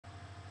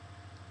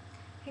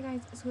Hey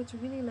guys, so it's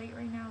really late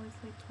right now. It's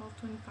like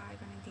 12:25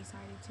 and I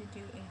decided to do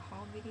a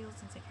haul video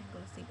since I can't go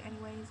to sleep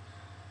anyways.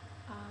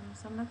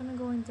 So I'm not going to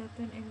go in depth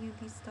in any of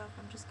these stuff.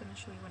 I'm just going to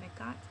show you what I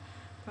got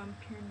from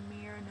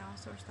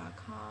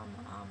PremierNowSource.com.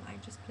 I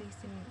just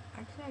placed in,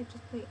 I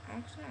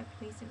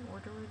placed an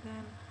order with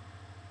them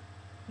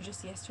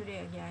just yesterday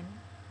again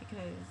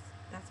because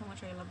that's how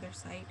much I love their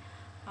site.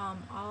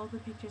 All the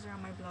pictures are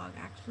on my blog.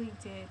 I actually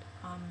did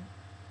a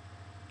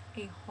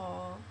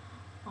haul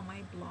on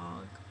my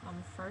blog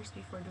first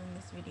before doing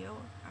this video.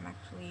 I'm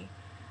actually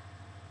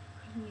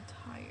really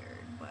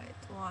tired, but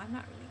well, I'm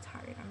not really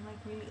tired, I'm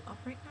like really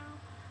up right now,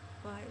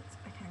 but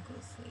I can't go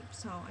to sleep,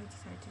 so I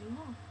decided to do a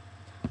haul.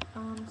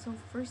 So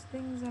first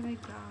things that I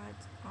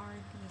got are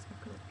these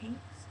acrylic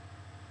paints.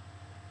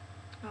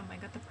 I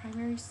got the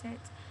primary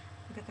set,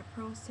 I got the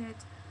pro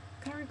set.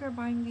 Kind of regret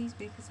buying these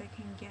because I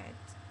can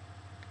get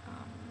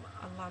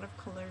a lot of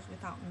colors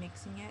without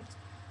mixing it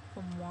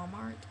from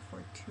Walmart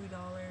for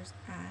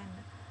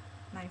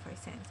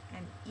 $2.95,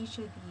 and each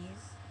of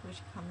these,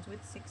 which comes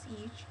with 6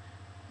 each,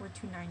 were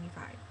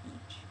 $2.95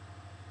 each.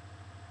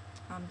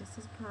 This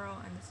is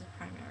pearl and this is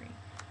primary,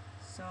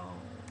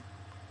 so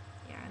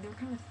yeah, they're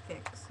kind of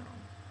thick. So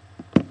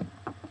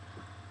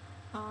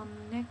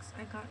next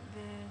I got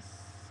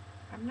this,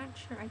 I'm not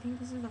sure, I think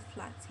this is a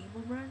flat table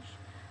brush.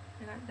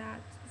 I got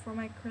that for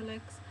my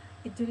acrylics.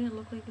 It didn't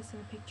look like this in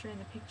the picture. In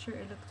the picture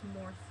it looked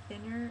more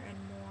thinner and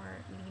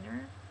more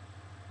leaner.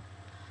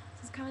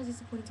 It's kind of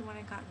disappointing when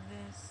I got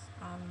this.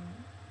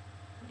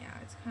 Yeah,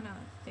 it's kind of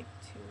thick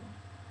too.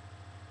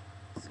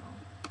 So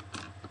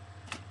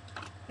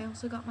I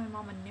also got my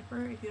mom a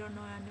nipper. If you don't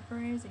know what a nipper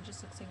is, it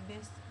just looks like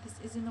this. This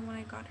isn't the one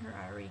I got her,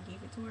 I already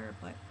gave it to her,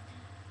 but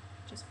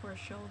just for a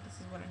show, this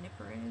is what a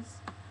nipper is.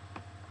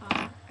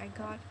 I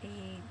got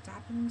a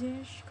dapping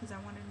dish because I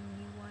wanted a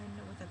new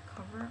one with a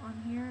cover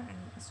on here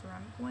and a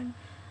ceramic one.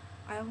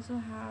 I also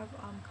have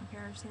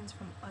comparisons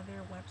from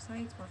other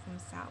websites or from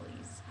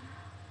Sally's.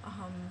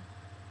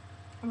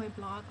 On my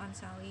blog on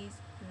Sally's,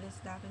 this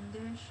dapping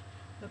dish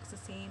looks the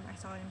same. I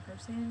saw it in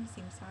person,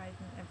 same size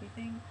and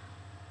everything.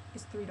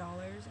 It's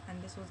 $3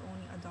 and this was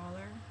only $1.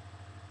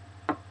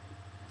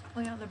 Oh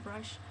yeah, the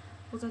brush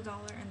was $1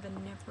 and the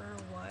nipper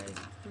was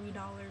 $3.95, I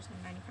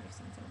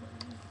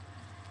believe.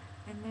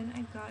 And then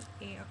I got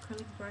a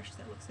acrylic brush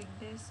that looks like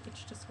this.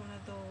 It's just one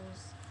of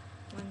those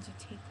ones you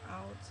take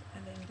out,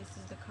 and then this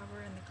is the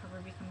cover, and the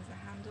cover becomes the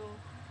handle.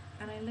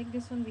 And I like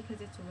this one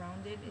because it's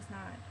rounded. It's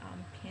not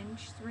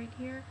pinched right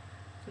here,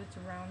 so it's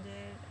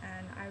rounded.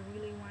 And I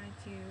really wanted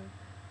to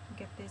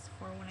get this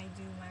for when I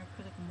do my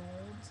acrylic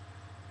molds.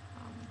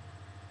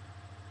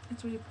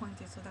 It's really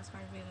pointed, so that's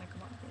what I really like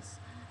about this.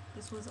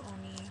 This was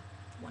only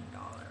 $1.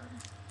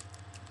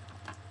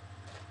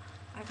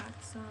 I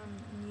got some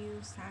new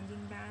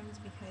sanding bands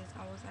because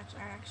I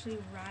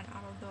actually ran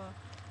out of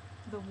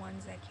the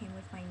ones that came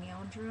with my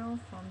nail drill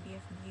from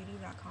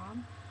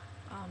bfbeauty.com.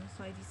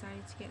 So I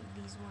decided to get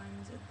these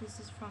ones. This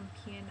is from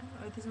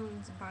this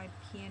one's by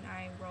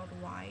PNI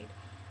Worldwide,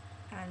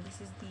 and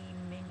this is the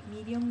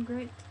medium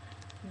grit.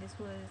 And this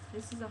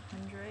is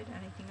 100, and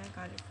I think I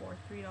got it for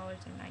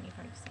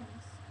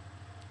 $3.95.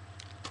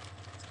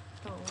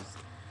 Those,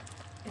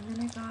 and then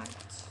I got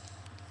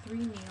 3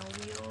 nail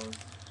wheels.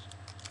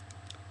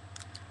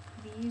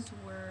 These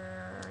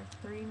were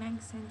 39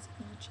 cents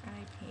each, and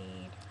I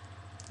paid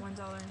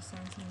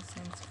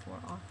 $1.17 for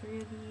all 3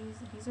 of these.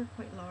 These are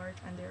quite large,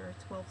 and there are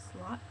 12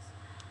 slots.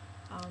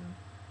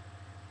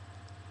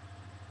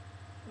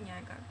 Yeah,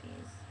 I got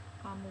these.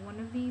 One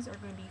of these are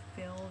going to be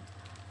filled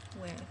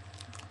with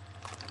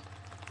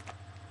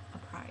a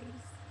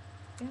prize.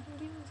 I haven't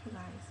given it to you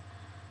guys.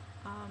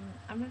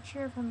 I'm not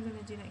sure if I'm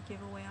gonna do that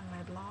giveaway on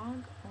my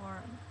blog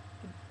or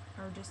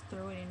just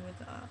throw it in with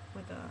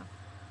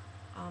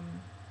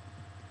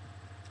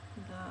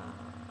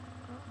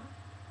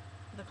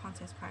the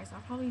contest prize.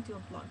 I'll probably do a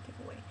blog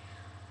giveaway.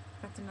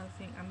 That's another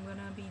thing. I'm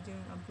gonna be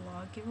doing a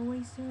blog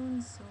giveaway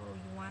soon, so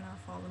you wanna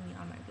follow me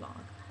on my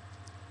blog.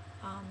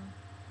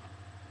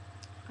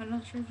 I'm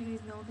not sure if you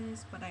guys know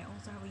this, but I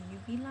also have a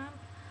UV lamp.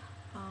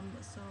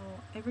 So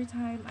every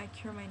time I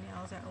cure my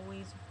nails,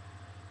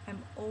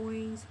 I'm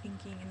always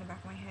thinking in the back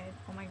of my head,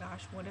 oh my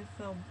gosh, what if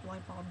the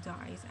light bulb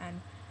dies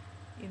and,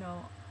 you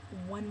know,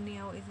 one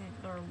nail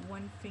isn't, or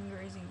one finger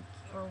isn't,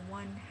 or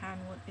one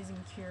hand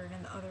isn't cured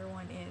and the other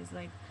one is.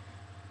 Like,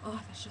 oh,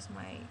 that's just a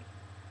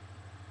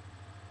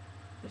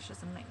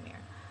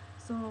nightmare.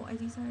 So I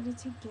decided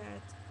to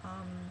get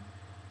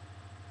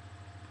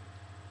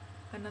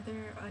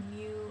a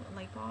new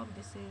light bulb.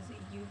 This is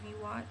UV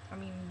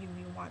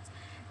watts.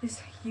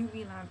 This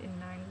UV lamp in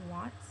 9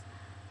 watts.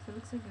 So it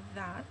looks like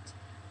that.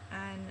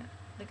 And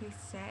like I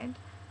said,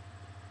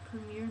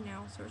 Premier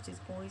Nail Source is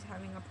always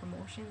having a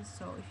promotion.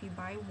 So if you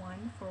buy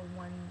one for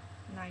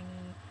 $1.90,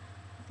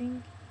 I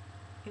think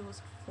it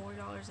was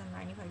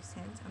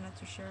 $4.95. I'm not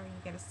too sure.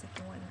 You get a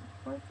second one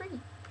for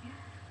free.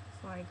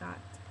 So I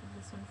got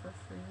this one for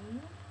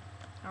free,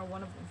 or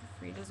one of them for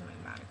free. It doesn't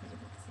really matter because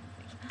they're both the same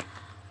thing.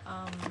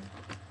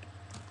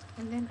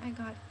 And then I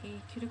got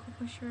a cuticle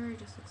pusher. It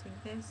just looks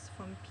like this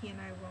from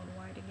P&I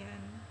Worldwide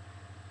again.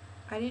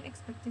 I didn't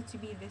expect it to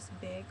be this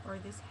big or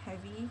this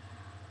heavy.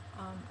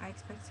 I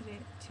expected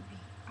it to be.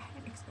 I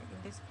didn't expect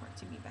this part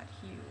to be that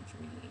huge.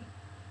 Really,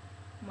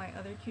 my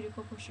other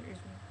cuticle pusher is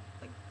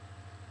like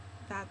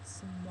that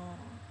small,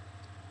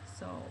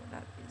 so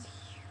that is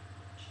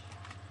huge.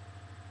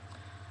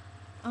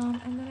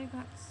 And then I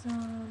got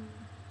some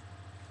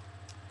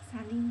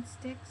sanding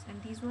sticks,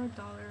 and these were $1.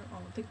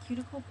 Oh, the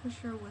cuticle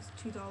pusher was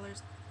 $2.95,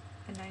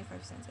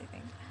 I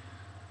think.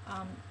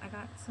 I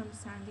got some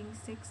sanding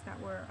sticks that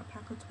were a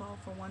pack of 12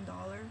 for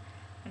 $1,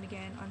 and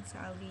again on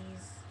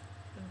Sally's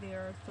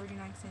they're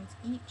 39 cents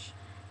each.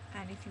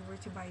 And if you were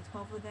to buy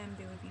 12 of them,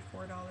 they would be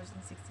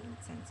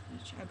 $4.68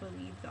 each, I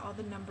believe. All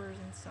the numbers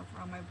and stuff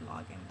are on my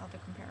blog and other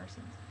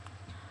comparisons.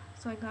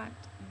 So I got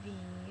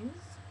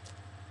these,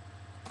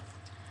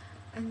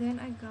 and then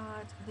I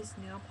got this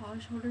nail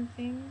polish holder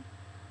thing.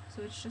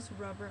 So it's just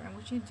rubber, and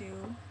what you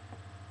do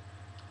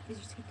is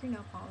you take your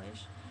nail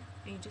polish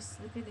and you just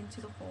slip it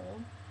into the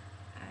hole,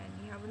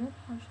 and you have a nail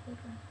polish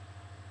holder.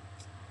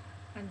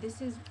 And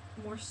this is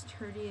more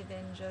sturdy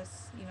than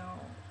just,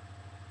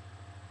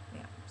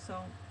 yeah.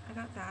 So I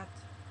got that,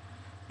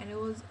 and it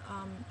was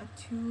a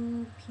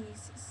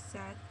 2-piece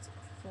set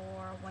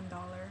for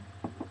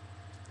 $1.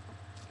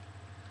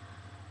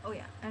 Oh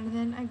yeah, and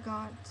then I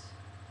got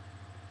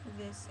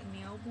this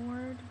nail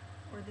board,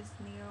 or this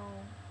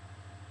nail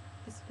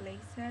display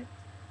set,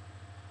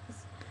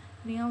 this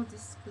nail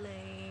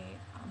display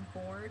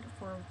board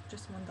for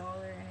just $1,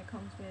 and it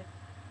comes with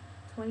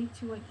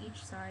 22 on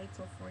each side,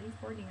 so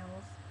 44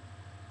 nails.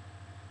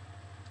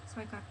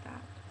 So I got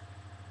that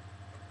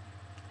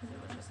because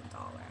it was just $1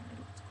 and it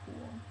looked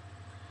cool.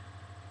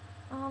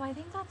 I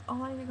think that's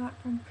all I got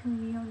from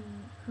Premier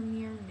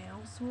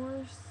Nail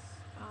Source.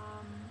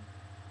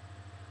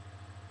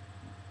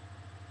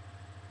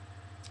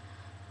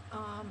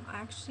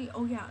 Actually,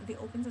 oh yeah, they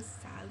opened a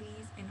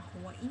Sally's in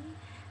Hawaii.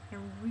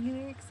 I'm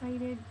really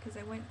excited because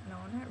I went, no,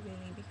 not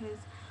really, because,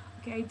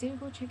 okay, I did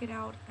go check it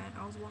out, and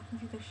I was walking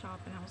through the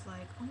shop, and I was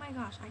like, oh my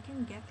gosh, I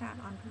can get that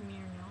on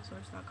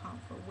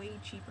PremierNailSource.com for way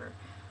cheaper.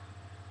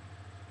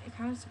 It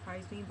kind of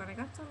surprised me, but I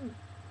got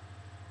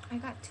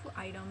 2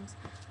 items.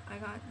 I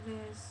got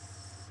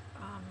this,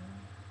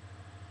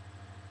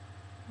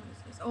 what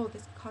is this? Oh,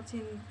 this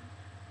cotton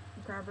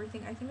grabber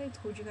thing. I think I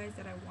told you guys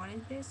that I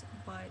wanted this,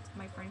 but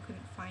my friend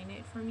couldn't find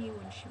it for me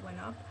when she went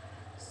up.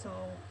 So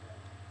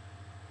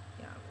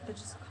yeah, they're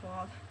just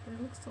cloth. It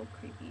looks so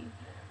creepy.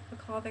 The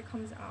cloth that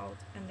comes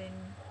out, and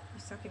then you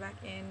suck it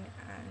back in,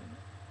 and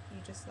you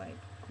just like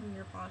clean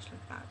your polish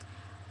like that.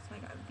 So I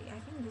got I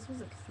think this was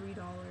like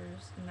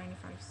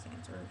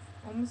 $3.95 or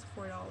almost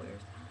 $4.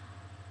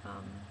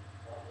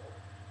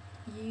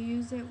 You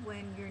use it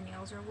when your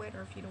nails are wet,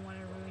 or if you don't want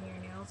to ruin your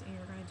nails and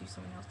you're gonna do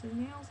someone else's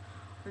nails,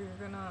 or you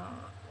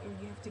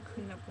have to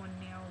clean up one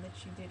nail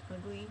that you did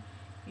ugly.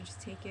 You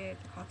just take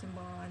it, the cotton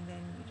ball, and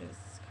then you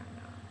just kind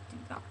of do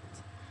that.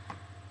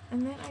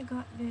 And then I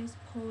got this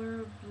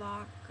polar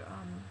block,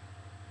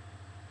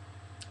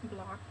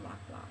 block.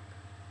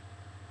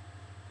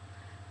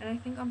 And I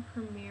think on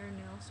Premier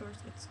Nail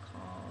Source it's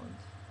called,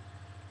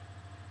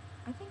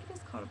 I think it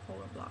is called a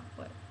polar block,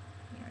 but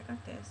yeah, I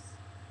got this.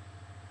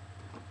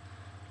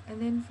 And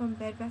then from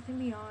Bed Bath &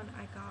 Beyond,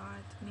 I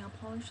got nail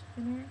polish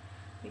thinner,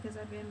 because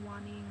I've been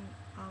wanting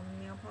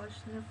nail polish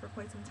thinner for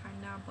quite some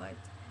time now, but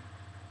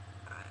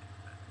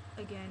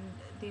again,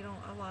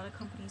 a lot of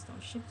companies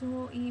don't ship to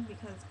Hawaii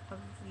because of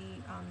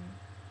the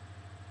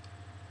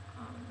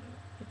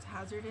it's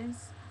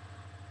hazardous.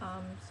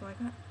 So I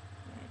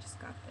just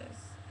got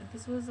this, and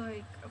this was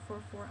like for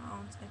 4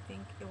 ounce. I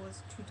think it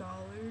was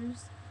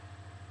 $2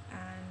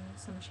 and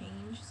some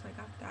change. So I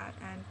got that,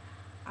 and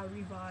I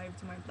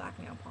revived my black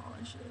nail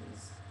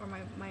polishes, or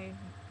my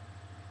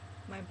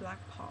black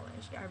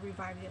polish. I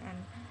revived it,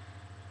 and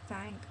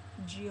thank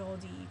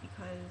GLD,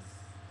 because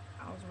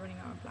I was running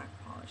out of black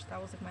polish.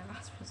 That was like my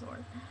last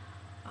resort.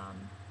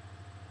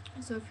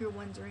 So if you're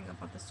wondering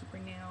about the super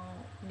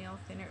nail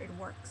thinner, it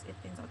works. It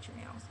thins out your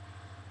nails.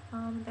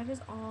 That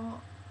is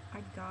all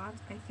I got.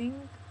 I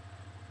think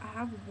I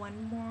have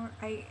one more.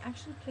 I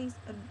actually placed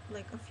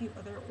a few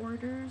other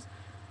orders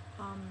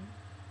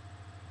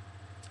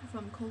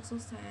from Coastal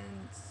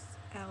Scents,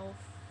 Elf,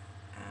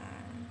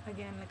 and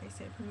again, like I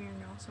said, Premier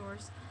Nail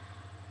Source.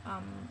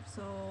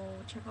 So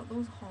check out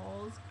those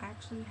hauls. I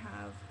actually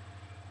have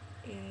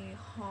a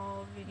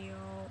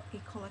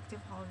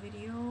collective haul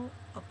video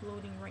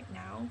uploading right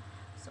now,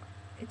 so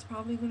it's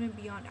probably going to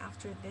be on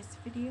after this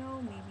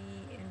video,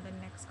 maybe in the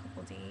next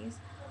couple days.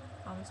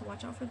 So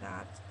watch out for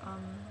that.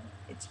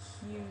 It's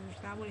huge.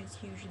 That one is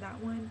huge.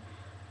 That one,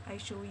 I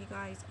show you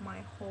guys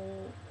my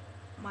whole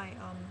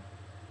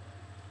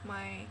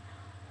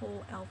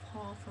elf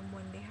haul from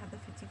when they had the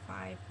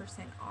 55%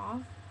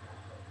 off.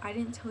 I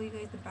didn't tell you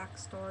guys the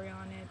backstory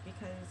on it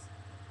because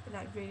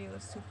that video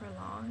is super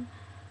long,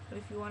 but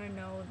if you want to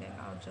know, then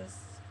I'll just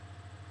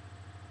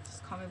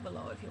comment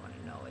below if you want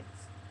to know.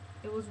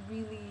 It was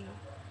really,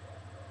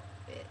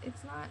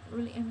 it's not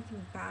really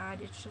anything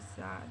bad, it's just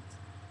that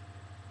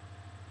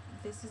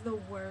this is the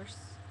worst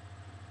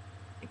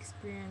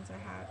experience I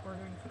had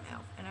ordering from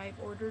Elf, and I've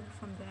ordered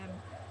from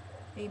them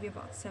maybe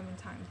about 7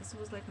 times. This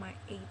was like my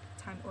 8th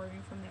time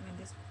ordering from them, and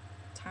this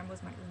time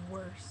was my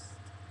worst.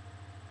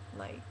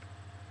 Like,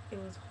 it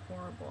was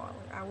horrible.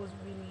 Like, I was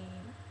really,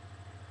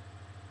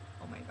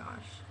 oh my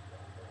gosh,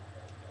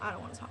 I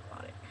don't want to talk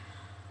about it.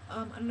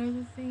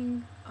 Another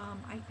thing,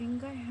 I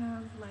think I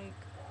have like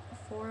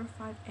 4 or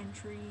 5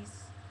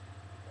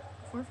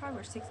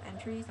 or 6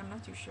 entries, I'm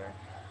not too sure,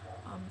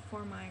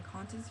 for my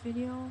contest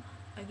video.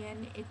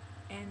 Again, it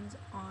ends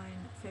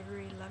on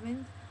February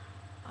 11th.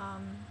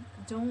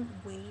 Don't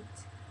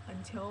wait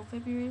until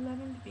February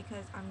 11th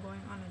because I'm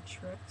going on a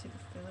trip to the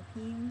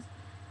Philippines,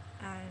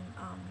 and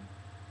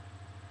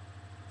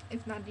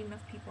if not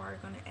enough people are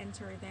going to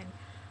enter, then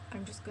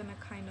I'm just going to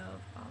kind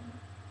of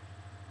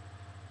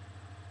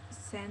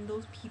send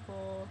those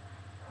people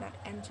that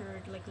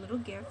entered like little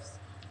gifts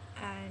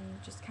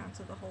and just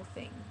cancel the whole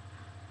thing.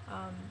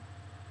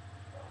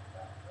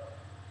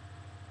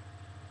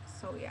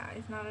 So yeah,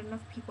 if not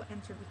enough people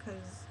enter,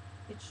 because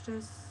it's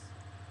just,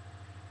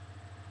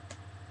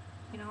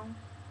 you know,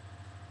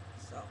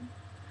 so,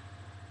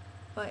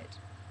 but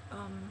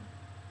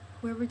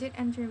whoever did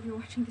enter, if you're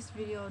watching this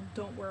video,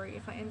 don't worry.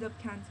 If I end up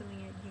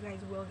canceling it, you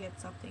guys will get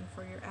something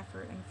for your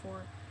effort, and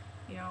for,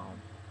 you know,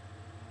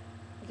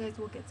 you guys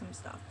will get some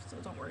stuff, so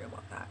don't worry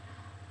about that.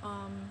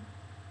 What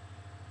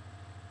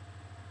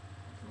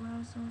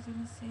else I was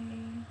gonna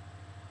say?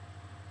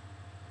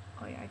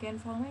 Oh yeah, again,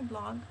 follow my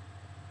blog,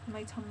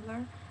 my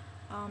Tumblr.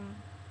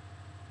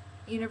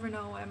 You never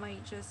know, I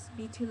might just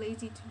be too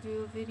lazy to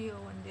do a video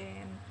one day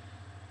and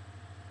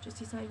just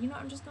decide, you know,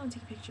 I'm just gonna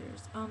take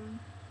pictures.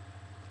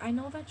 I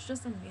know that's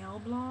just a nail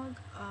blog,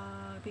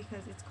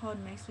 because it's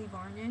called Nicely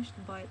Varnished,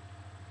 but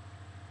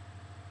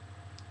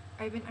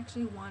I've been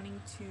actually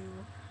wanting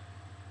to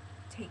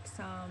take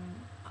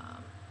some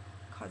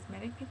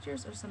cosmetic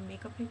pictures or some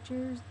makeup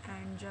pictures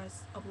and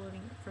just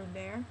uploading it from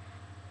there.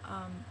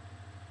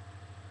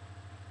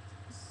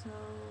 So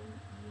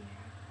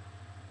yeah.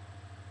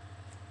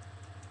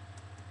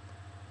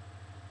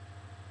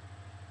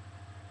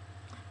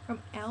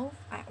 From Elf,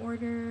 I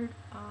ordered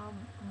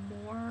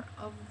more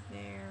of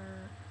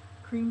their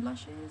cream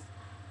blushes.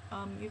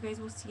 You guys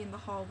will see in the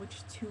haul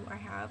which 2 I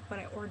have, but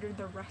I ordered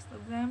the rest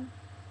of them.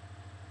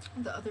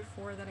 The other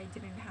 4 that I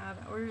didn't have,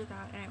 I ordered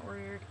that, and I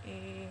ordered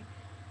a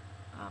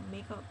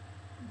makeup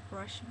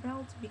brush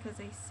belt because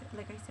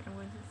like I said, I'm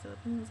going to the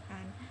Philippines,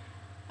 and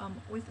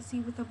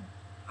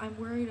I'm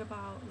worried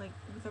about, like,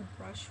 with a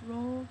brush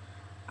roll,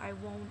 I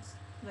won't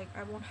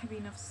have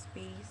enough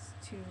space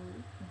to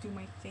do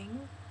my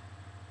thing,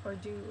 or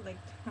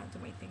not do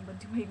my thing, but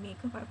do my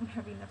makeup. I won't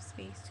have enough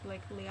space to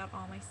like lay out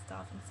all my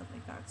stuff and stuff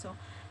like that. So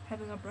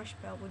having a brush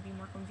belt would be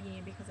more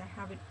convenient because I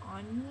have it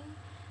on me,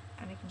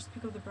 and I can just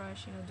pick up the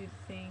brush, you know, do the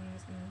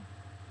things and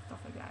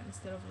stuff like that,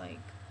 instead of like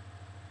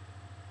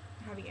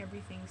having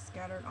everything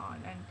scattered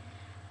on. And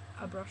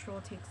a brush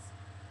roll takes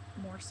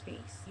more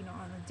space, you know,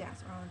 on the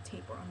desk or on the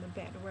table or on the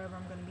bed or wherever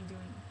I'm going to be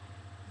doing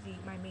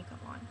my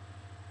makeup on.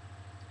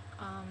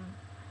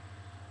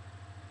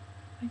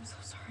 I'm so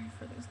sorry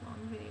for this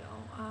long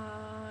video.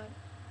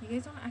 You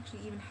guys don't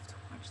actually even have to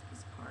watch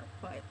this part,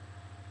 but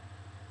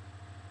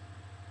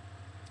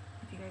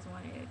if you guys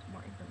wanted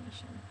more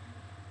information,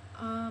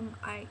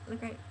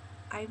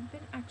 I've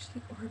been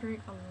actually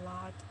ordering a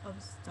lot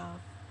of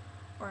stuff,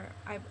 or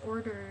I've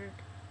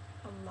ordered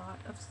a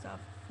lot of stuff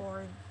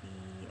for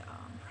the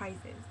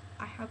prizes.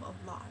 I have a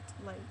lot.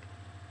 Like,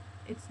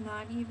 it's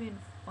not even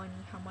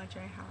funny how much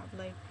I have.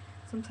 Like,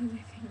 sometimes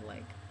I think,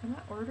 like, am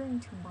I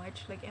ordering too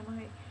much? Like,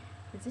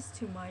 is this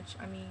too much?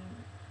 I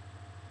mean,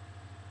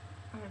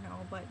 I don't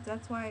know, but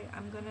that's why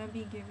I'm gonna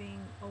be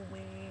giving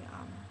away,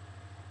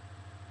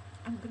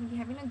 I'm gonna be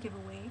having a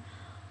giveaway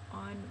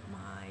on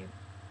my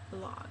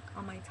blog,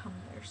 on my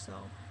Tumblr,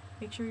 so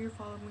make sure you're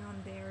following me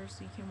on there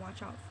so you can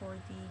watch out for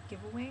the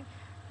giveaway.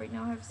 Right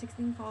now I have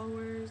 16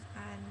 followers,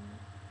 and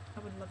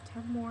I would love to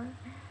have more,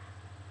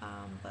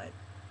 but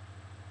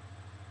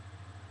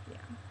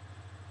yeah.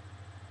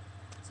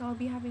 So I'll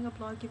be having a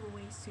blog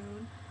giveaway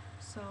soon,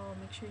 so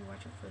make sure you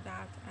watch out for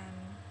that,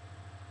 and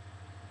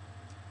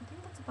I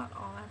think that's about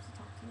all I have to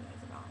talk to you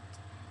guys about.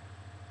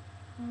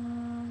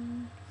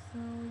 So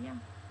yeah,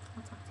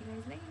 I'll talk to you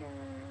guys later.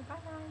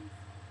 Bye guys.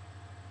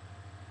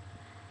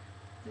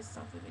 Just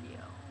stop the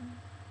video.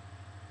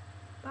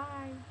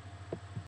 Bye.